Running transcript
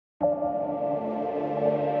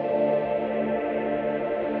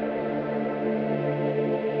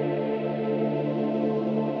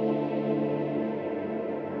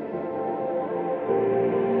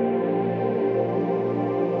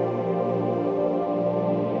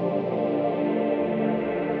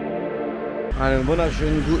Einen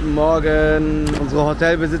wunderschönen guten Morgen. Unsere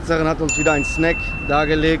Hotelbesitzerin hat uns wieder einen Snack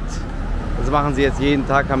dargelegt. Das machen sie jetzt jeden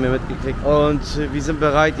Tag, haben wir mitgekriegt. Und wir sind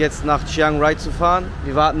bereit, jetzt nach Chiang Rai zu fahren.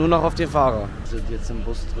 Wir warten nur noch auf den Fahrer. Wir sind jetzt im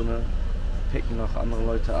Bus drin, picken noch andere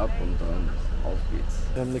Leute ab und dann auf geht's.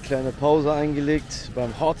 Wir haben eine kleine Pause eingelegt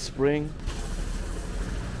beim Hot Spring.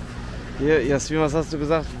 Hier, Yasmin, was hast du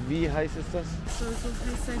gesagt? Wie heiß ist das? Es soll so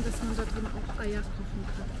heiß sein, dass man da drin auch Eier kochen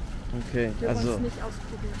kann. Okay, Wir also... wollen es nicht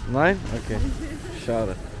ausprobieren. Nein? Okay,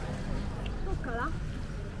 schade.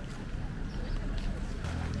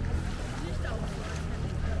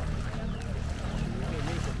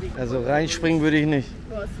 Also reinspringen würde ich nicht.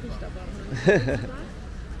 Boah, es riecht aber.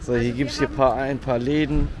 So, hier gibt es ein paar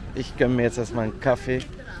Läden. Ich gönne mir jetzt erstmal einen Kaffee.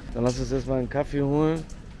 Dann lass uns erstmal einen Kaffee holen.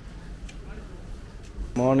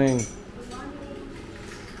 Morning.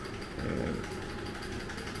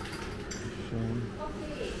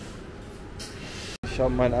 Ich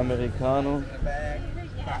habe meinen Americano.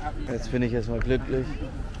 Jetzt bin ich erstmal glücklich.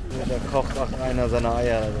 Da kocht auch einer seiner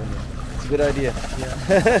Eier da drin. It's a good idea.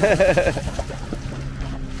 Yeah.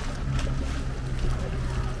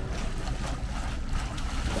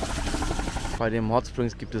 Bei den Hot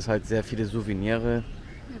Springs gibt es halt sehr viele Souvenirs,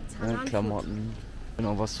 Klamotten,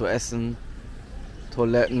 genau, was zu essen,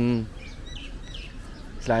 Toiletten,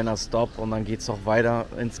 kleiner Stopp und dann geht es auch weiter.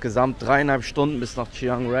 Insgesamt 3,5 Stunden bis nach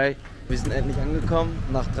Chiang Rai. Wir sind endlich angekommen,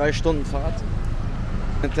 nach 3 Stunden Fahrt.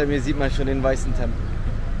 Hinter mir sieht man schon den weißen Tempel.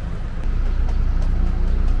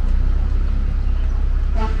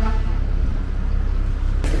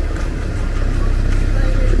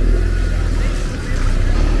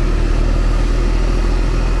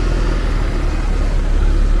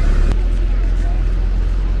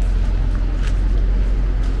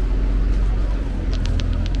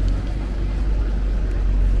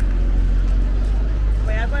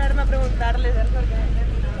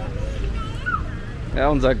 Ja,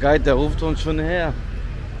 unser Guide, der ruft uns schon her.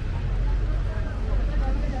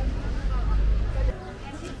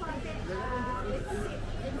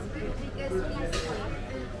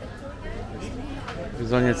 Wir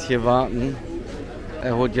sollen jetzt hier warten.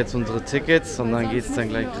 Er holt jetzt unsere Tickets und dann geht es dann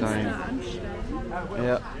gleich rein.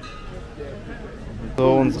 Ja.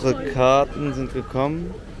 So, unsere Karten sind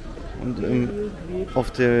gekommen und auf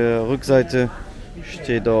der Rückseite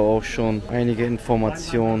steht da auch schon einige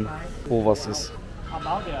Informationen, wo was ist.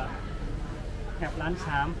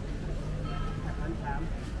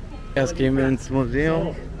 Erst gehen wir ins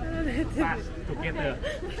Museum.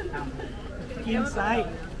 Inside,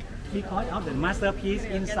 because of the masterpiece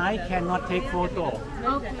inside cannot take photo.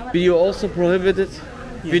 Video also prohibited?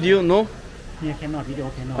 Video no? Here cannot, video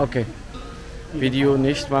cannot. Okay. Video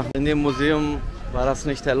nicht machen. In dem Museum war das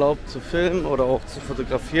nicht erlaubt zu filmen oder auch zu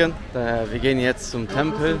fotografieren. Daher, wir gehen jetzt zum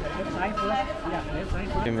Tempel.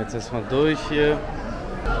 Gehen wir jetzt erstmal durch hier.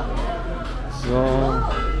 So.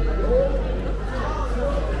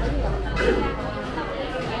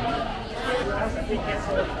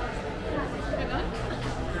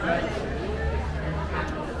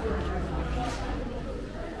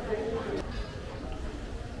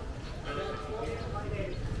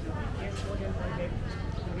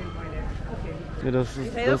 Ja, das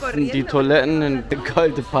sind die Toiletten in dem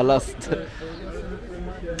kalten Palast.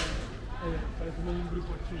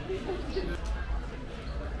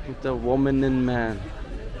 Mit der Woman and Man.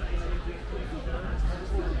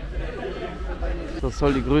 Das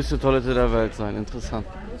soll die größte Toilette der Welt sein. Interessant.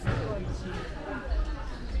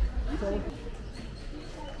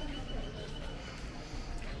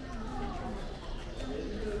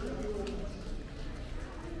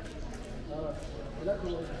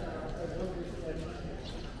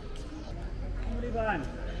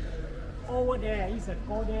 Over there is a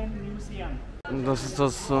golden museum. Und das ist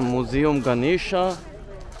das Museum Ganesha.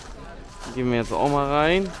 Da gehen wir jetzt auch mal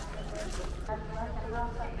rein.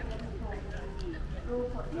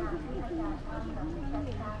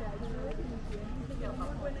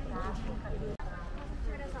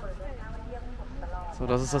 So,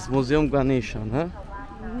 das ist das Museum Ganesha, ne?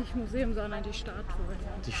 Nicht Museum, sondern die Statue.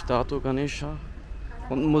 Die Statue Ganesha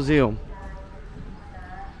und ein Museum.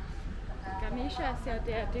 Ganesha ist ja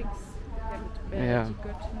der Dings, Ja. die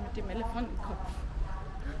Göttin mit dem Elefantenkopf.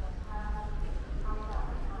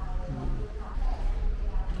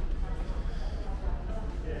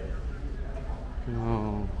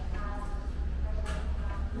 Genau.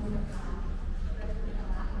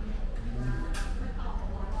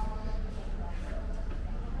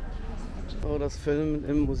 So, das Filmen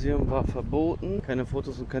im Museum war verboten. Keine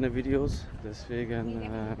Fotos und keine Videos. Deswegen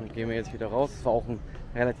gehen wir jetzt wieder raus. Es war auch ein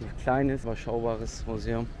relativ kleines, überschaubares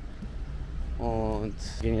Museum. Und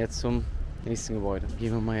gehen jetzt zum Nächsten Gebäude.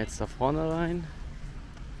 Gehen wir mal jetzt da vorne rein.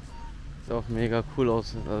 Sieht auch mega cool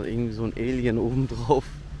aus. Also irgendwie so ein Alien oben drauf.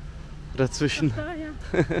 Dazwischen. Da, ja.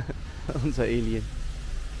 Unser Alien.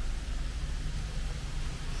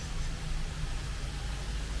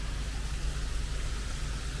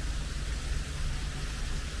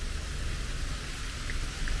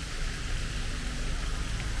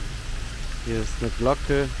 Hier ist eine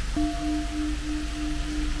Glocke.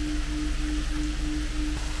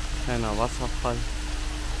 Kleiner Wasserfall.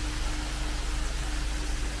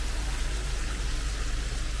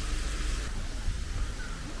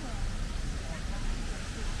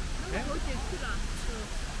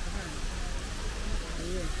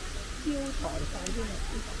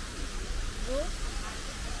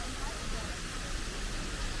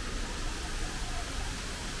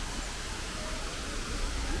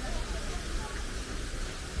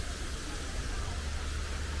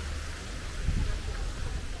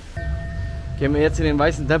 Gehen wir jetzt in den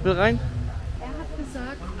weißen Tempel rein? Er hat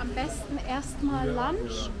gesagt, am besten erstmal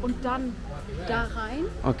Lunch und dann da rein.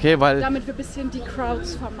 Okay, weil... Damit wir ein bisschen die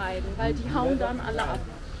Crowds vermeiden, weil die hauen dann alle ab.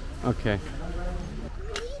 Okay.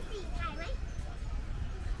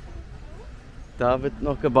 Da wird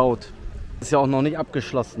noch gebaut. Ist ja auch noch nicht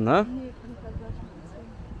abgeschlossen, ne? Nee, kann ich da gleich noch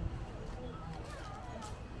erzählen.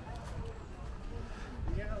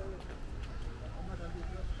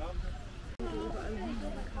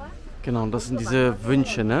 Genau, und das sind diese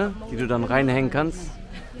Wünsche, ne? Die du dann reinhängen kannst.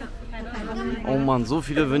 Oh Mann, so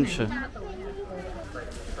viele Wünsche.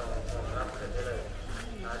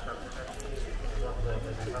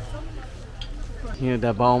 Hier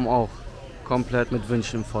der Baum auch. Komplett mit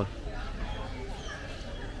Wünschen voll.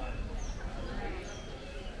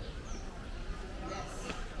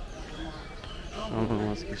 Schauen wir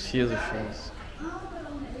mal, was gibt's hier so Schönes.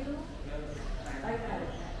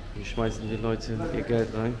 Hier schmeißen die Leute ihr Geld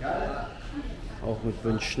rein. Auch mit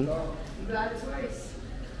Wünschen.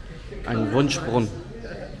 Ein Wunschbrunnen.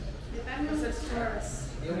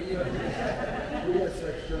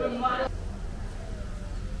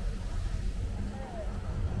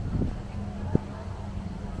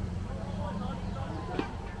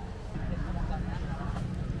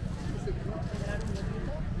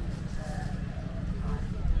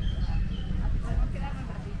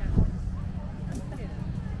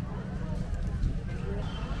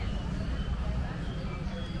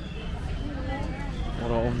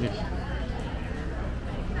 Oder auch nicht.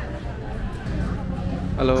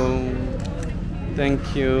 Hallo.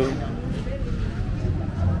 Thank you.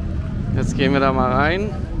 Jetzt gehen wir da mal rein.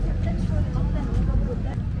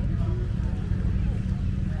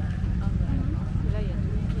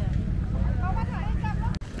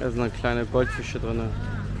 Da sind eine kleine Goldfische drin.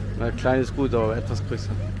 Na, klein ist gut, aber etwas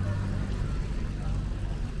größer.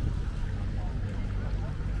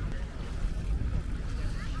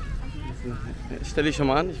 Stell dich schon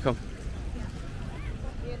mal an, ich komm.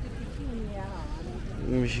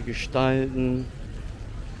 Irgendwelche Gestalten,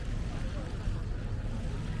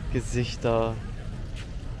 Gesichter,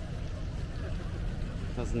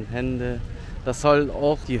 das sind Hände. Das soll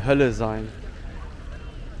auch die Hölle sein.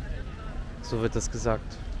 So wird das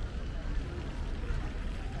gesagt.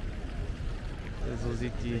 So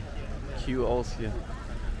sieht die Queue aus hier.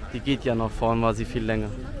 Die geht ja nach vorn, war sie viel länger.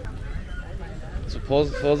 So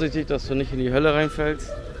vorsichtig, dass du nicht in die Hölle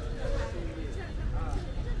reinfällst.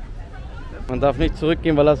 Man darf nicht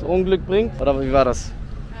zurückgehen, weil das Unglück bringt. Oder wie war das?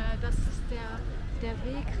 Das ist der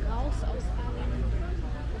Weg raus aus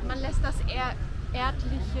allem. Man lässt das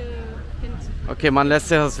Erdliche hinter sich. Okay, man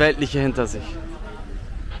lässt ja das Weltliche hinter sich.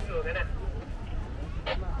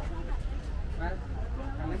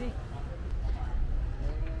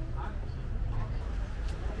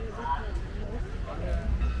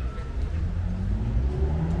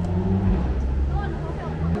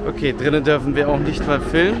 Okay, drinnen dürfen wir auch nicht mehr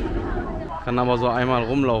filmen. Kann aber so einmal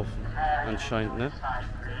rumlaufen, anscheinend, ne?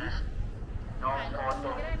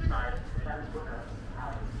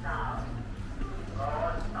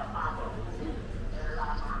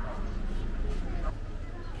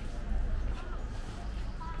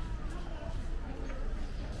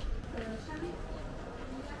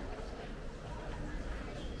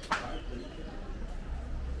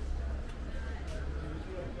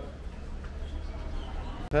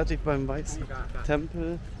 Fertig beim weißen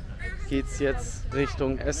Tempel. Geht's jetzt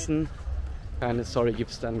Richtung Essen. Keine Story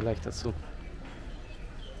gibt's dann gleich dazu.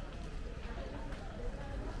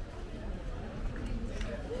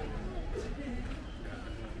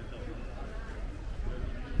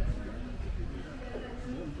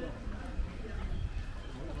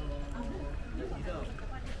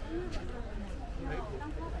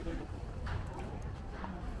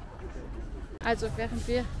 Also während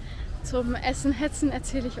wir zum Essen hetzen,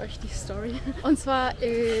 erzähle ich euch die Story. Und zwar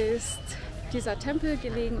ist dieser Tempel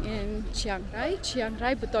gelegen in Chiang Rai. Chiang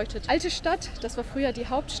Rai bedeutet alte Stadt. Das war früher die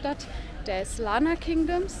Hauptstadt des Lana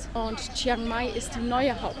Kingdoms und Chiang Mai ist die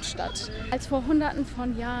neue Hauptstadt. Als vor Hunderten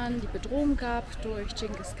von Jahren die Bedrohung gab durch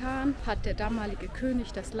Genghis Khan, hat der damalige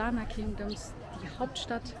König des Lana Kingdoms die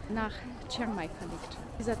Hauptstadt nach Chiang Mai verlegt.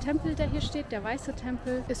 Dieser Tempel, der hier steht, der weiße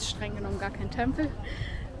Tempel, ist streng genommen gar kein Tempel,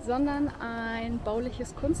 sondern ein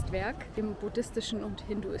bauliches Kunstwerk im buddhistischen und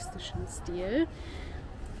hinduistischen Stil.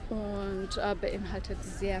 Und beinhaltet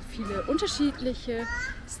sehr viele unterschiedliche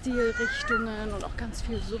Stilrichtungen und auch ganz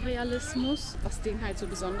viel Surrealismus, was den halt so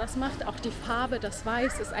besonders macht. Auch die Farbe, das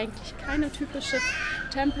Weiß, ist eigentlich keine typische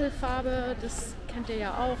Tempelfarbe. Das kennt ihr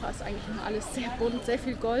ja auch, ist eigentlich immer alles sehr bunt, sehr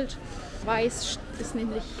viel Gold. Weiß ist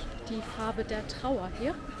nämlich die Farbe der Trauer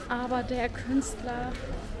hier. Aber der Künstler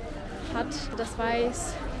hat das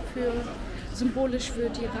Weiß symbolisch für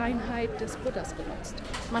die Reinheit des Buddhas benutzt.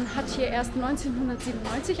 Man hat hier erst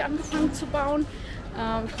 1997 angefangen zu bauen.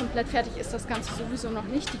 Komplett fertig ist das Ganze sowieso noch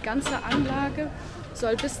nicht. Die ganze Anlage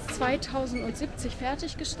soll bis 2070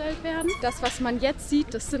 fertiggestellt werden. Das, was man jetzt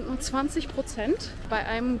sieht, das sind nur 20%. Bei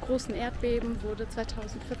einem großen Erdbeben wurde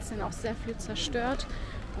 2014 auch sehr viel zerstört.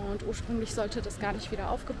 Und ursprünglich sollte das gar nicht wieder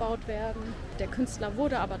aufgebaut werden. Der Künstler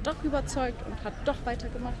wurde aber doch überzeugt und hat doch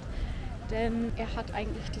weitergemacht. Denn er hat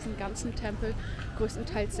eigentlich diesen ganzen Tempel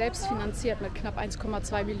größtenteils selbst finanziert mit knapp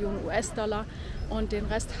 1,2 Millionen US-Dollar und den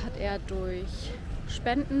Rest hat er durch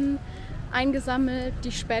Spenden eingesammelt.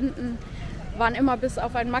 Die Spenden waren immer bis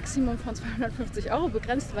auf ein Maximum von 250 €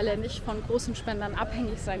 begrenzt, weil er nicht von großen Spendern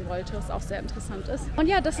abhängig sein wollte, was auch sehr interessant ist. Und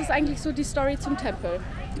ja, das ist eigentlich so die Story zum Tempel.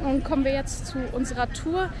 Und kommen wir jetzt zu unserer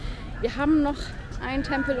Tour. Wir haben noch einen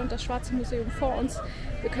Tempel und das Schwarze Museum vor uns.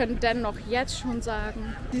 Wir können dennoch jetzt schon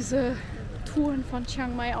sagen, diese Touren von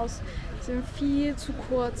Chiang Mai aus sind viel zu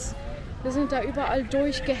kurz. Wir sind da überall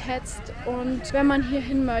durchgehetzt und wenn man hier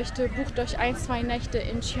hin möchte, bucht euch 1-2 Nächte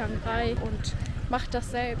in Chiang Rai und macht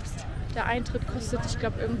das selbst. Der Eintritt kostet, ich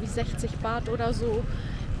glaube, irgendwie 60 Baht oder so.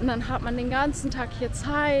 Und dann hat man den ganzen Tag hier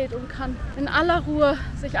Zeit und kann in aller Ruhe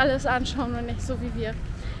sich alles anschauen und nicht so wie wir.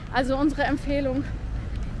 Also unsere Empfehlung,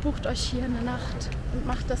 bucht euch hier eine Nacht und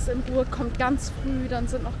macht das in Ruhe, kommt ganz früh, dann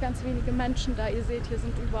sind noch ganz wenige Menschen da. Ihr seht, hier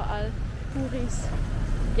sind überall Touris.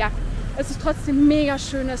 Ja, es ist trotzdem mega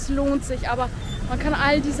schön, es lohnt sich, aber man kann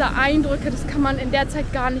all diese Eindrücke, das kann man in der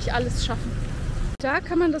Zeit gar nicht alles schaffen. Da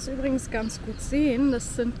kann man das übrigens ganz gut sehen.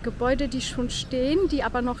 Das sind Gebäude, die schon stehen, die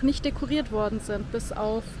aber noch nicht dekoriert worden sind, bis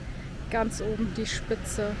auf ganz oben die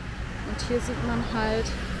Spitze. Und hier sieht man halt,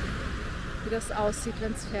 wie das aussieht,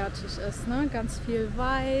 wenn es fertig ist. Ne? Ganz viel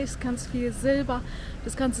Weiß, ganz viel Silber.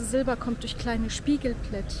 Das ganze Silber kommt durch kleine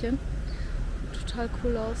Spiegelplättchen. Total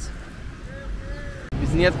cool aus. Wir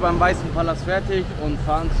sind jetzt beim Weißen Palast fertig und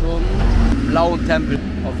fahren zum Blauen Tempel.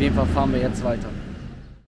 Auf jeden Fall fahren wir jetzt weiter.